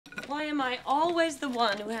Why am I always the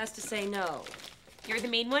one who has to say no? You're the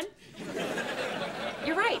mean one?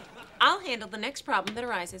 You're right. I'll handle the next problem that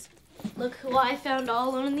arises. Look who I found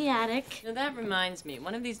all alone in the attic. Now that reminds me,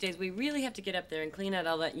 one of these days we really have to get up there and clean out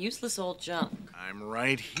all that useless old junk. I'm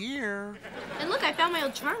right here. And look, I found my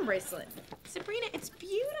old charm bracelet. Sabrina, it's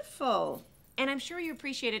beautiful. And I'm sure you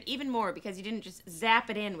appreciate it even more because you didn't just zap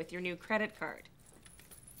it in with your new credit card.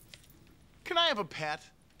 Can I have a pet?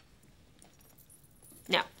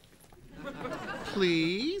 No.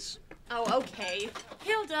 Please? Oh, okay.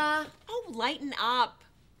 Hilda. Oh, lighten up.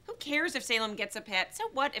 Who cares if Salem gets a pet? So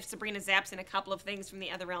what if Sabrina zaps in a couple of things from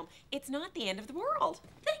the other realm? It's not the end of the world.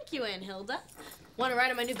 Thank you, Aunt Hilda. Want to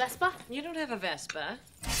ride on my new Vespa? You don't have a Vespa.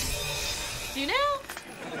 Do you know?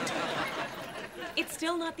 It's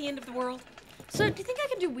still not the end of the world. So, do you think I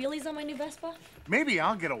can do wheelies on my new Vespa? Maybe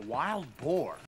I'll get a wild boar.